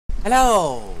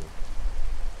Hello!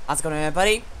 How's it going,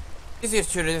 everybody? This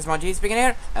is truly this G speaking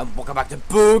here, and welcome back to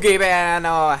Boogeyman.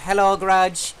 Oh, hello,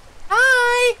 Grudge.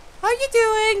 Hi! How you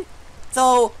doing?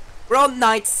 So, we're on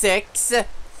night 6. I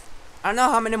don't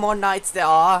know how many more nights there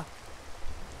are,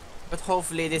 but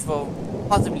hopefully this will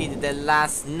possibly be the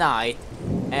last night,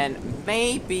 and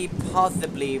maybe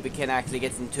possibly we can actually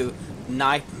get into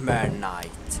Nightmare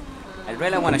Night. I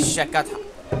really want to check out.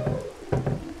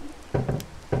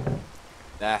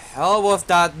 The hell was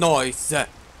that noise?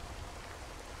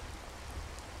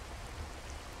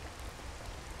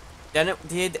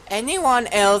 Did anyone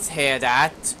else hear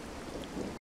that?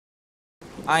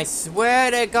 I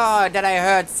swear to God that I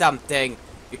heard something.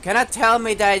 You cannot tell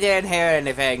me that I didn't hear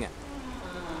anything.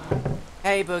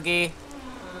 Hey, Boogie.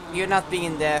 You're not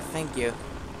being there, thank you.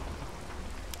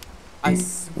 I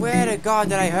swear to God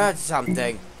that I heard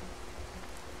something.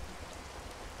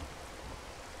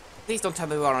 Please don't tell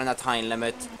me we are on a time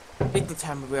limit. Please don't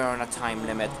tell me we are on a time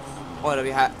limit. Or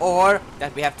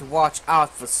that we have to watch out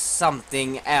for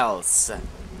something else.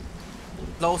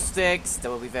 Glow sticks, that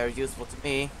will be very useful to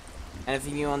me.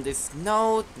 Anything new on this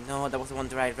note? No, that was the one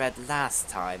that I read last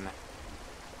time.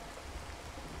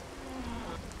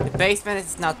 The basement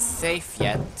is not safe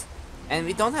yet. And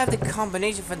we don't have the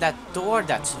combination for that door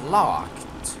that's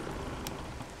locked.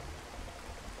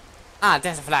 Ah,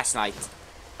 there's a flashlight.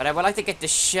 But I would like to get the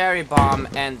cherry bomb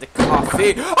and the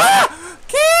coffee. Ah!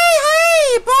 Okay,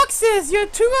 hey, boxes, you're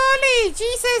too early.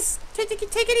 Jesus, take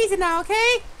it easy now,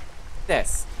 okay?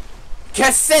 This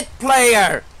cassette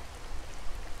player.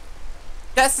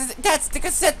 That's the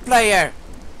cassette player.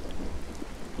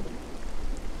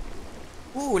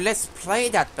 Ooh, let's play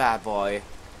that bad boy.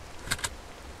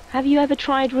 Have you ever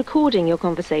tried recording your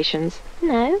conversations?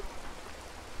 No.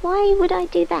 Why would I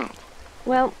do that?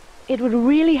 Well, it would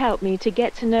really help me to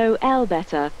get to know Elle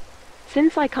better.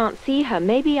 Since I can't see her,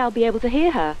 maybe I'll be able to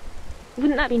hear her.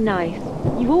 Wouldn't that be nice?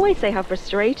 You always say how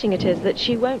frustrating it is that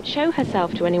she won't show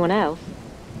herself to anyone else.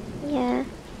 Yeah.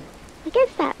 I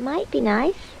guess that might be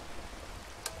nice.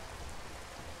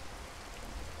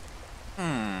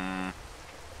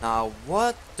 Now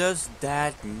what does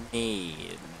that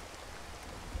mean?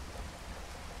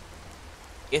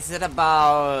 Is it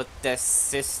about the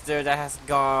sister that has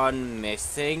gone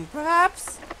missing,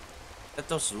 perhaps? That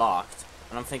door's locked.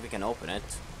 I don't think we can open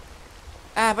it.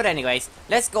 But anyways,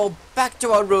 let's go back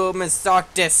to our room and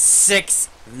start this 6th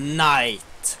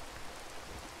night.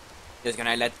 Just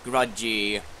gonna let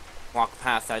Grudgie walk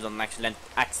past so I don't actually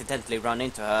accidentally run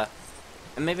into her.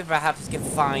 And maybe perhaps we can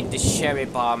find the cherry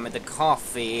bomb and the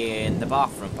coffee in the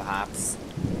bathroom, perhaps.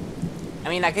 I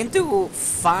mean, I can do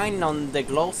fine on the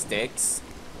glow sticks.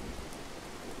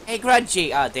 Hey,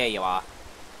 Grudgie! Ah, there you are.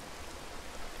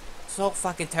 So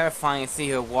fucking terrifying to see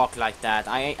her walk like that.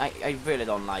 I really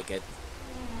don't like it.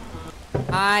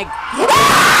 What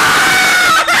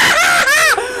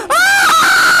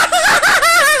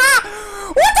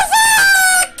the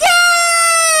fuck?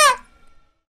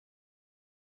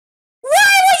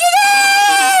 Why were you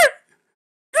there?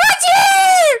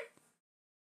 Grudgie!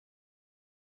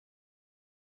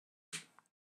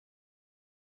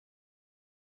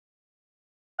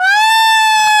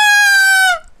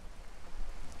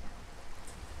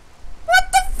 What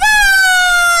the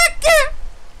fuck?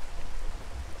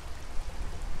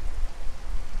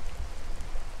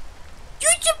 You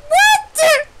just what?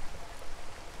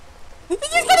 It's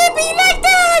just gonna be like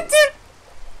that?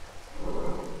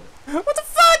 What the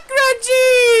fuck,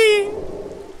 Grudgie?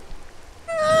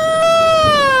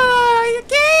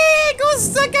 Okay, go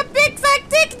suck a big fat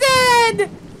dick then!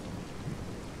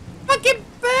 Fucking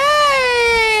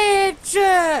bitch!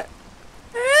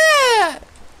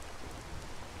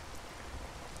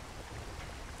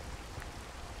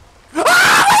 What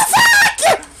the fuck?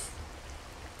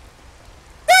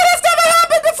 That has never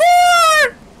happened before!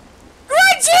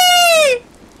 Grudgie!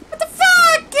 What the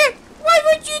fuck? Why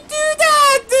would you do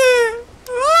that?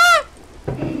 Huh?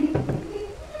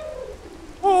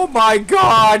 Oh my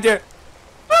God!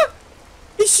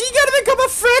 Is she gonna become a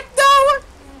threat now?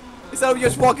 Instead of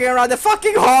just walking around the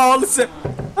fucking halls? Grudgie!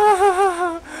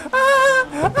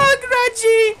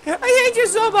 I hate you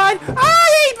so much! I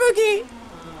hate Boogie!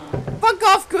 Fuck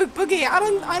off, Boogie! I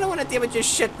don't want to deal with your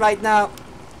shit right now.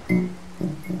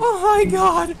 Oh my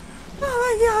God! Oh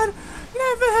my God!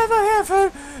 Never have I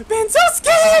ever been so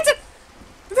scared!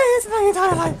 This is my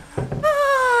entire life.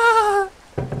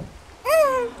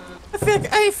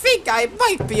 I think I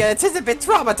might be a little bit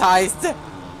traumatized.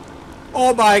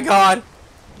 Oh my God!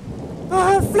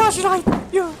 Flashlight,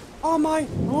 you are my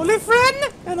only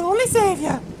friend and only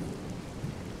savior.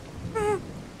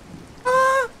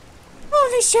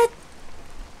 Holy shit!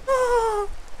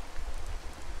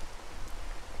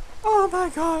 my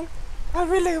god. I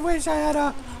really wish I had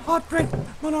a heart rate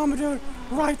manometer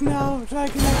right now so I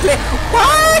can play.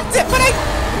 What? But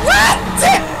what?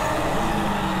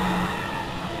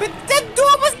 But the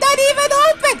door was not even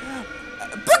open!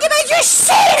 Boogeyman, you're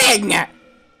cheating!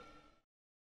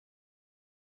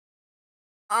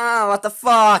 Ah, what the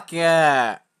fuck?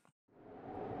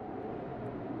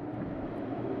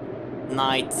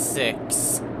 Night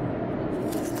 6.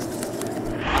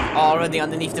 I'm already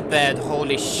underneath the bed,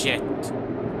 holy shit.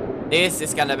 This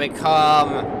is gonna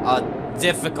become a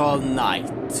difficult night.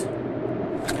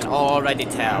 I can already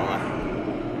tell.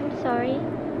 I'm sorry.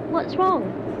 What's wrong?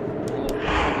 I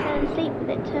fell asleep with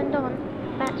it turned on.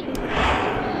 Battery.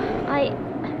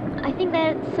 I think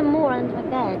there's some more under my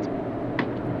bed.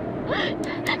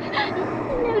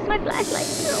 No, it's my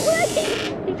flashlight's not working.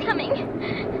 It's coming.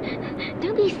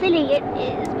 Don't be silly.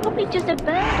 It's probably just a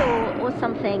bird or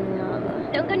something.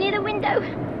 Don't go near the window.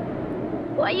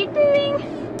 What are you doing?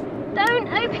 Don't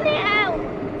open it out.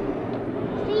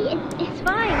 See, it's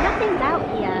fine. Nothing's out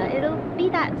here. It'll be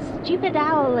that stupid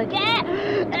owl again.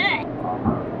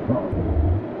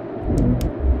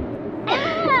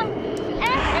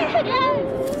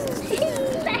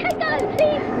 Let her go,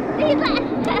 please. Please let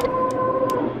her.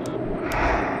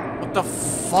 What the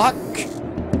fuck?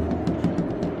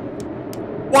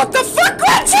 What the fuck,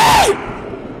 grudgie?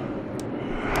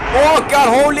 Oh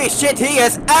god, holy shit, he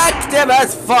is active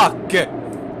as fuck!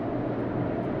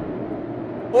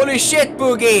 Holy shit,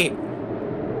 Boogie!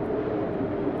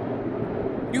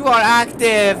 You are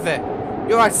active!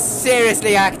 You are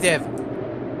seriously active!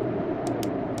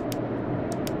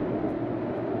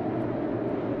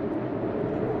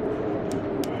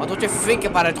 Oh, don't you think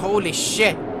about it, holy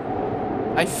shit!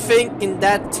 I think in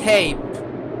that tape,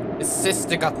 his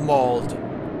sister got mauled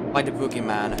by the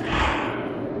Boogeyman.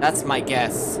 That's my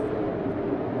guess.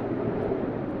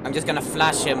 I'm just gonna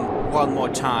flash him one more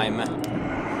time.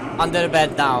 Under the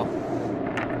bed now.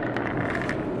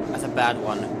 That's a bad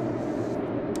one.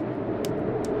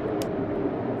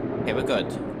 Okay, we're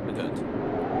good. We're good.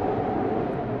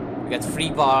 We got 3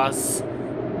 bars.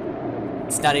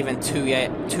 It's not even 2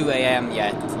 a.m.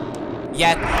 yet.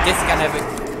 Yet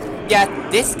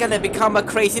this is gonna become a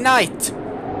crazy night.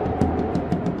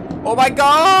 Oh my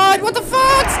god! What the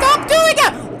fuck? Stop doing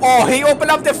that! Oh, he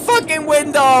opened up the fucking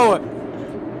window!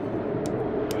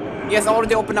 He has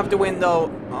already opened up the window.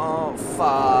 Oh,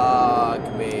 fuck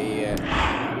me. I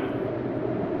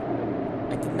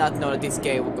did not know that this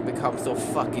game would become so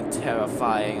fucking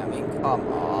terrifying. I mean, come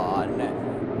on.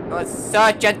 You're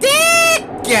such a dick!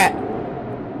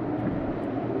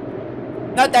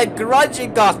 Not that grudgie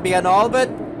got me and all, but...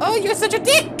 Oh, you're such a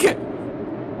dick!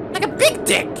 Like a big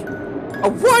dick! A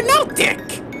worn-out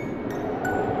dick!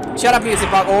 Shut up, music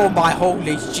bug. Oh my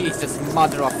holy Jesus,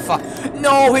 mother of fuck.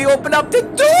 No, he opened up the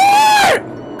door!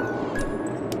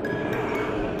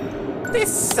 This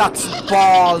sucks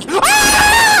balls.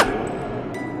 Ah!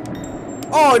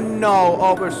 Oh no,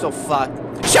 oh we're so fucked.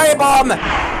 Cherry bomb!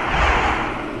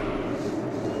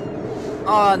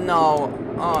 Oh no,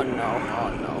 oh no, oh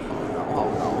no, oh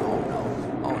no, oh no,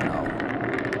 oh no, oh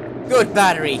no. Good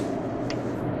battery.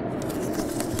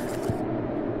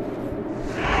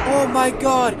 Oh my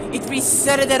god, it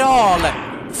reset it all!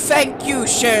 Thank you,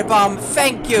 Cherry Bomb,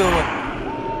 thank you!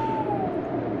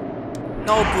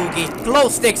 No, Boogie, glow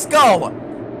sticks, go!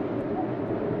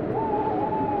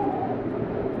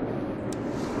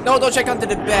 No, don't check under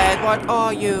the bed, what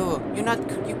are you?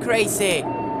 You crazy!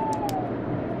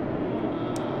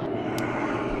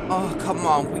 Oh, come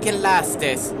on, we can last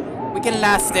this. We can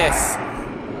last this.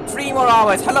 3 more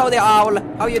hours, hello there, owl,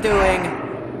 how you doing?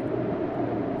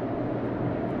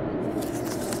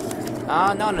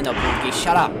 Oh, no, Boogie,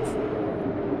 shut up.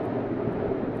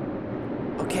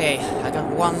 Okay, I got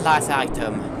one last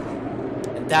item.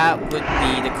 And that would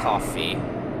be the coffee.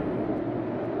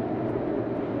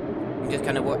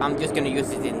 I'm just gonna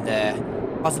use it in the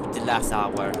possibly the last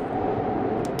hour.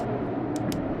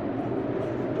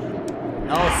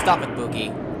 No, stop it,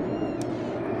 Boogie.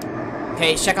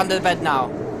 Okay, check under the bed now.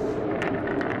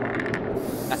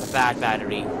 That's a bad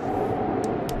battery.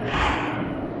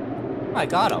 Oh, I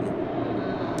got him.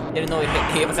 Didn't know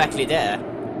he was actually there.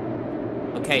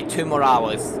 Okay, 2 more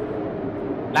hours.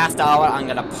 Last hour, I'm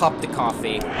gonna pop the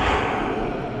coffee.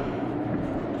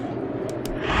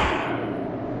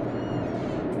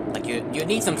 Like, you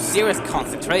need some serious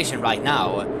concentration right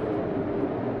now.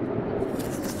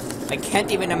 I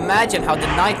can't even imagine how the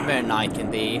nightmare night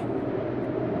can be.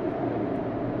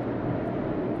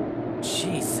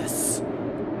 Jesus.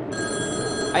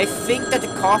 I think that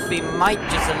the coffee might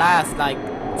just last, like,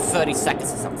 30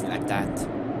 seconds or something like that.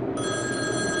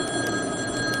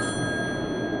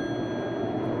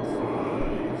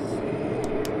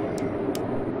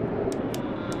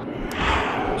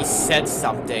 said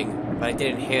something, but I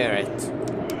didn't hear it.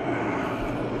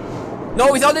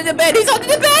 No, he's under the bed! He's under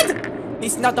the bed!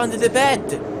 He's not under the bed!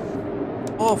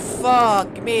 Oh,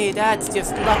 fuck me. That's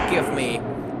just lucky of me.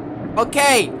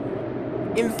 Okay.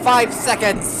 In 5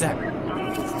 seconds.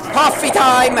 Coffee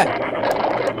time!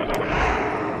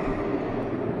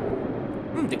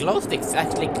 The glow sticks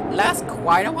actually last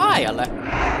quite a while.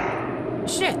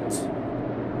 Shit.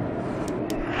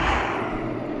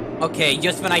 Okay,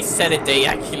 just when I said it, they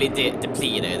actually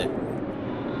depleted.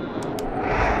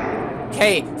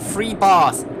 Okay, 3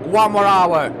 bars. 1 more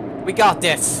hour. We got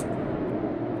this.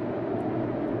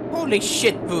 Holy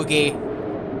shit, Boogie.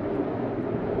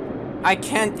 I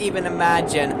can't even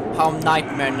imagine how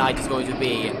Nightmare Night is going to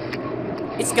be.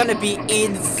 It's gonna be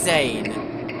insane.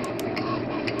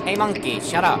 Hey, monkey,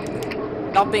 shut up.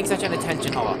 Stop being such an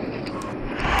attention whore.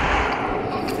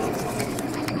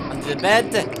 Under the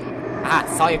bed. Ah,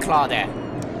 saw your claw there.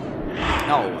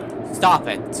 No, stop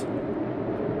it.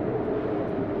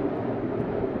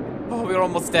 Oh, we're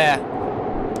almost there.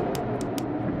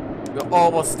 We're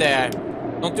almost there.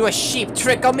 Don't do a sheep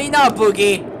trick on me now,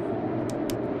 Boogie.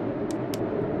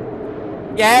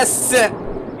 Yes!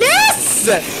 Yes!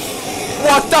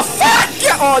 What the fuck?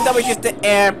 Oh, that was just the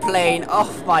airplane.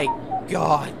 Oh my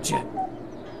god.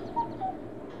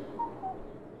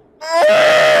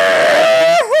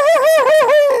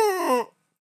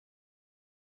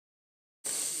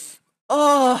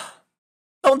 Oh,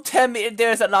 don't tell me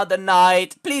there's another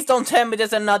night. Please don't tell me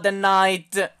there's another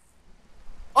night.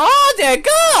 Oh dear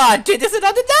god, there's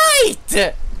another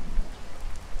night.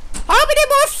 How many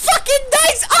more fucking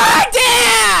nights are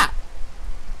there?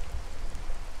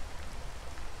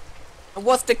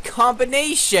 What's the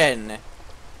combination?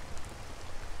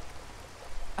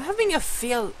 I'm having a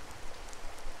feeling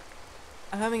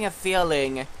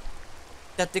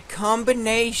that the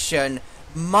combination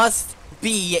must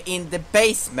be in the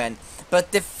basement.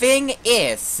 But the thing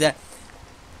is,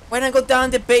 when I go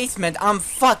down the basement, I'm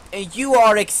fucked. And you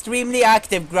are extremely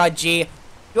active, Grudgie.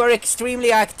 You are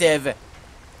extremely active.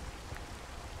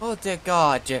 Oh dear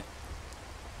god.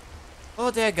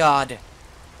 Oh dear god.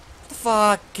 What the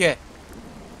fuck?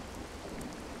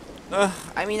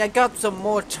 I mean, I got some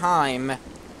more time.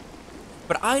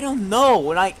 But I don't know,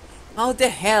 like, how the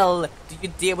hell do you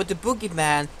deal with the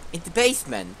boogeyman in the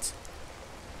basement?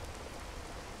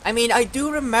 I mean, I do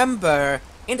remember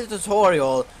in the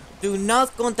tutorial, do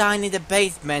not go down in the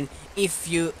basement if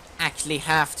you actually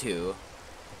have to.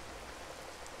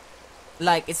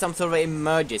 Like, it's some sort of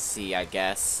emergency, I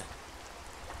guess.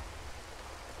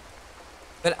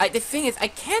 But the thing is, I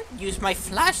can't use my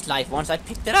flashlight once I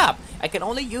picked it up. I can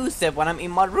only use it when I'm in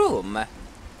my room.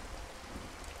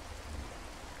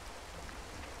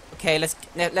 Okay, let's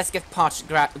get past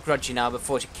Grudgie now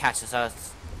before she catches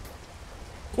us.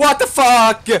 What the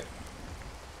fuck?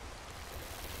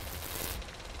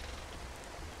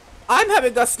 I'm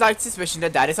having a slight suspicion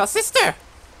that is our sister.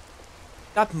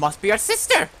 That must be our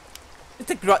sister.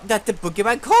 That the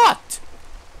boogeyman caught.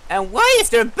 And why is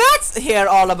there bats here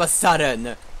all of a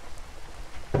sudden?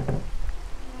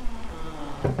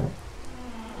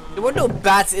 There were no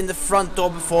bats in the front door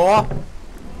before.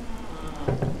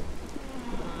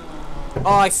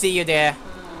 Oh, I see you there.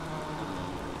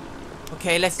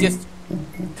 Okay, let's just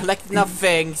collect enough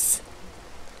things.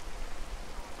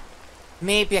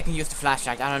 Maybe I can use the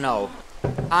flashlight, I don't know.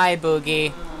 Hi,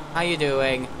 Boogie. How you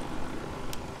doing?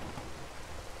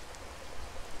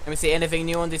 Let me see anything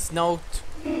new on this note.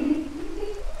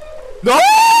 No!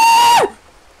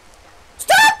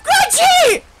 Stop,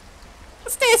 Grudgie!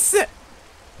 What's this?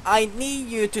 I need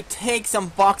you to take some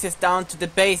boxes down to the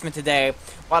basement today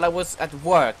while I was at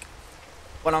work.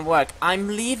 I'm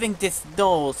leaving this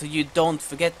door so you don't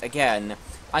forget again.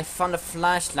 I found a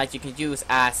flashlight you can use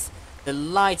as the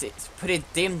light is pretty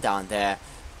dim down there.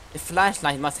 The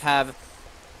flashlight must have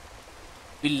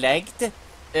belonged to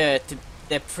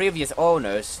the previous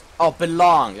owners. Oh,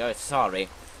 belonged. Oh, sorry.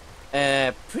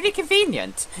 Pretty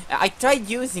convenient. I tried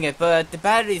using it, but the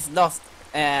batteries lost.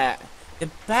 The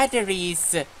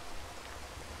batteries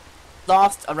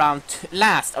last around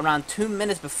 2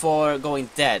 minutes before going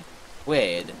dead.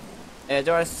 Weird.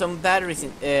 There are some batteries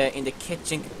in the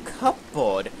kitchen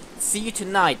cupboard. See you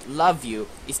tonight. Love you.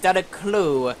 Is that a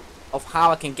clue of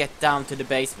how I can get down to the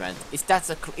basement? Is that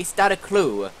a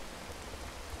clue?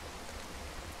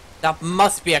 That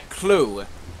must be a clue.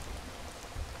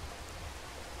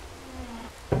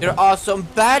 There are some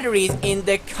batteries in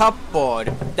the cupboard.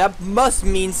 That must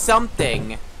mean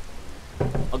something.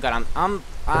 Oh god, I'm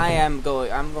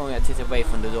going a bit away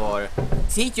from the door.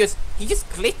 See, he just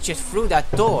glitches through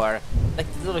that door like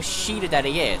the little cheater that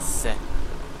he is.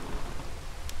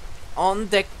 On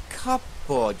the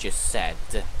cupboard, you said.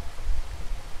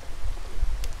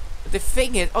 But the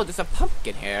thing is, oh, there's a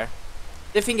pumpkin here.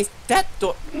 The thing is, that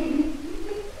door...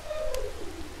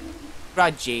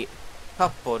 Grudgie.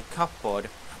 Cupboard.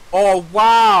 Oh,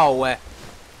 wow!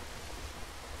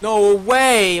 No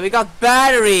way! We got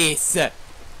batteries!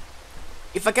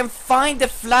 If I can find the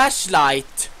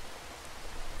flashlight...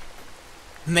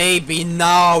 Maybe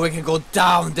now we can go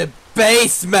down the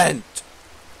basement!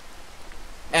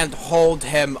 And hold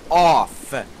him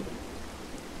off.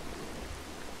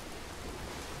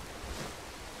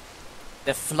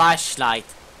 The flashlight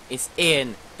is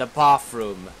in the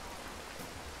bathroom.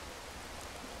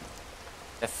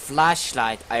 The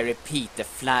flashlight, I repeat, the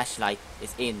flashlight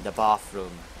is in the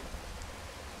bathroom.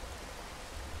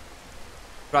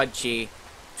 Grudgie,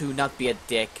 do not be a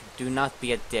dick. Do not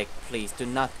be a dick, please. Do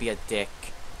not be a dick.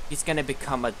 He's gonna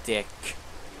become a dick.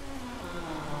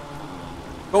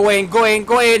 Go in, go in,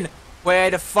 go in! Where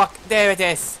the fuck? There it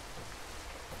is!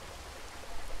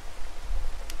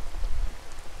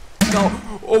 No!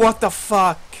 Oh, what the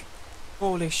fuck?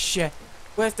 Holy shit.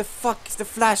 Where's the fuck is the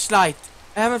flashlight?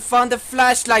 I haven't found the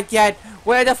flashlight yet!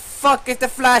 Where the fuck is the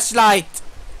flashlight?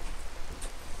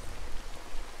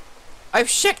 I've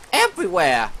checked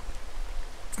everywhere!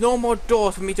 There's no more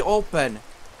doors for me to open.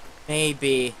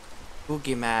 Maybe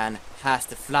Boogeyman has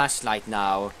the flashlight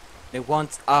now. They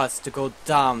want us to go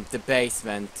down the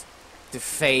basement to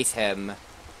face him.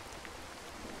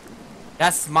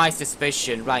 That's my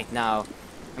suspicion right now.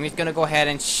 I'm just gonna go ahead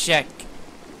and check.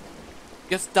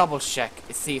 Just double check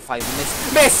and see if I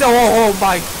miss. Oh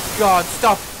my god,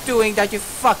 stop doing that, you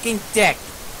fucking dick.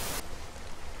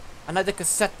 Another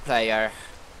cassette player.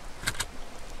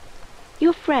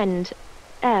 Your friend,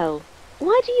 Elle.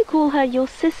 Why do you call her your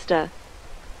sister?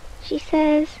 She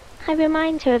says I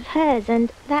remind her of hers,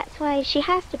 and that's why she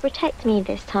has to protect me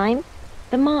this time.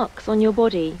 The marks on your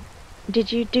body.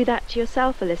 Did you do that to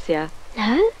yourself, Alicia?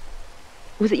 No?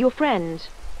 Was it your friend,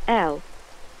 Elle?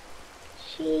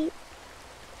 She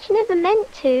never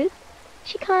meant to.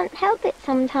 She can't help it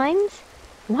sometimes.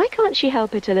 Why can't she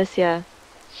help it, Alicia?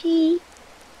 She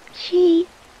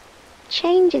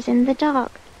changes in the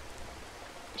dark.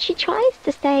 She tries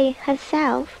to stay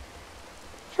herself.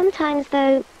 Sometimes,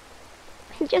 though,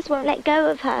 I just won't let go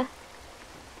of her.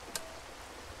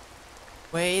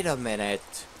 Wait a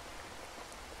minute.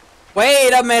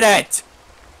 Wait a minute!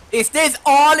 Is this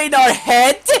all in our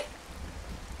head?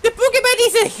 The Boogeyman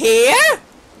isn't here?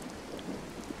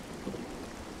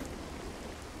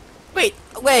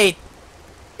 Wait.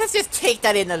 Let's just take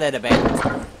that in a little bit.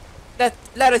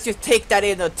 Let us just take that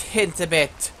in a hint a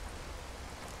bit.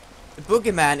 The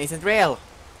Boogeyman isn't real.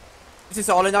 This is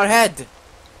all in our head.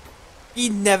 He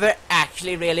never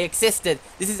actually really existed.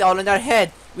 This is all in our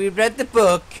head. We read the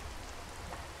book.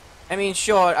 I mean,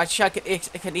 sure, it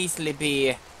can easily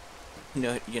be, you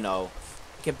know,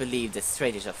 you can believe the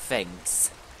strangest of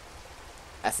things.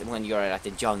 As when you're at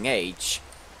a young age.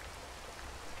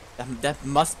 That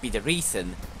must be the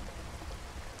reason.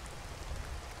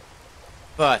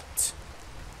 But,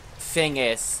 thing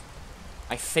is,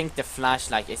 I think the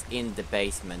flashlight is in the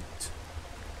basement.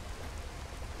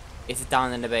 Is it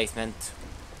down in the basement?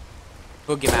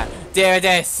 Boogeyman. There it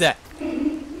is!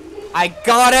 I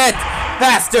got it!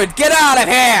 Bastard! Get out of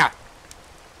here!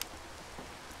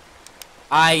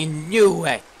 I knew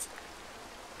it!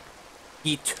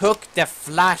 He took the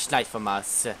flashlight from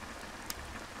us.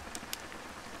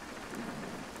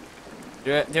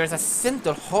 There's a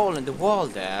central hole in the wall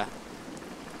there.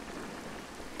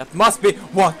 That must be...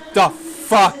 What the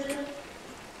fuck?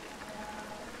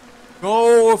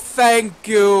 Oh, thank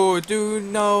you.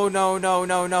 No,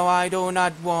 I do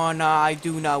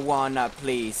not wanna,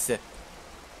 please.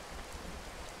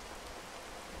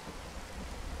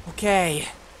 Okay.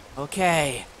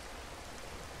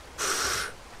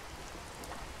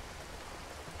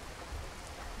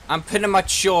 I'm pretty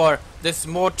much sure there's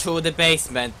more to the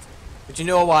basement. But you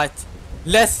know what?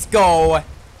 Let's go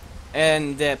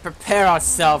and prepare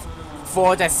ourselves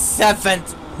for the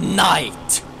 7th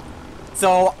night.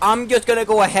 So I'm just gonna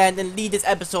go ahead and leave this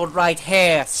episode right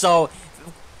here. So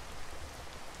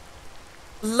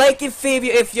like and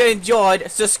favorite if you enjoyed.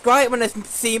 Subscribe when I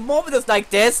see more videos like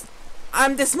this.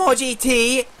 I'm the Small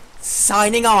GT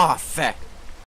signing off.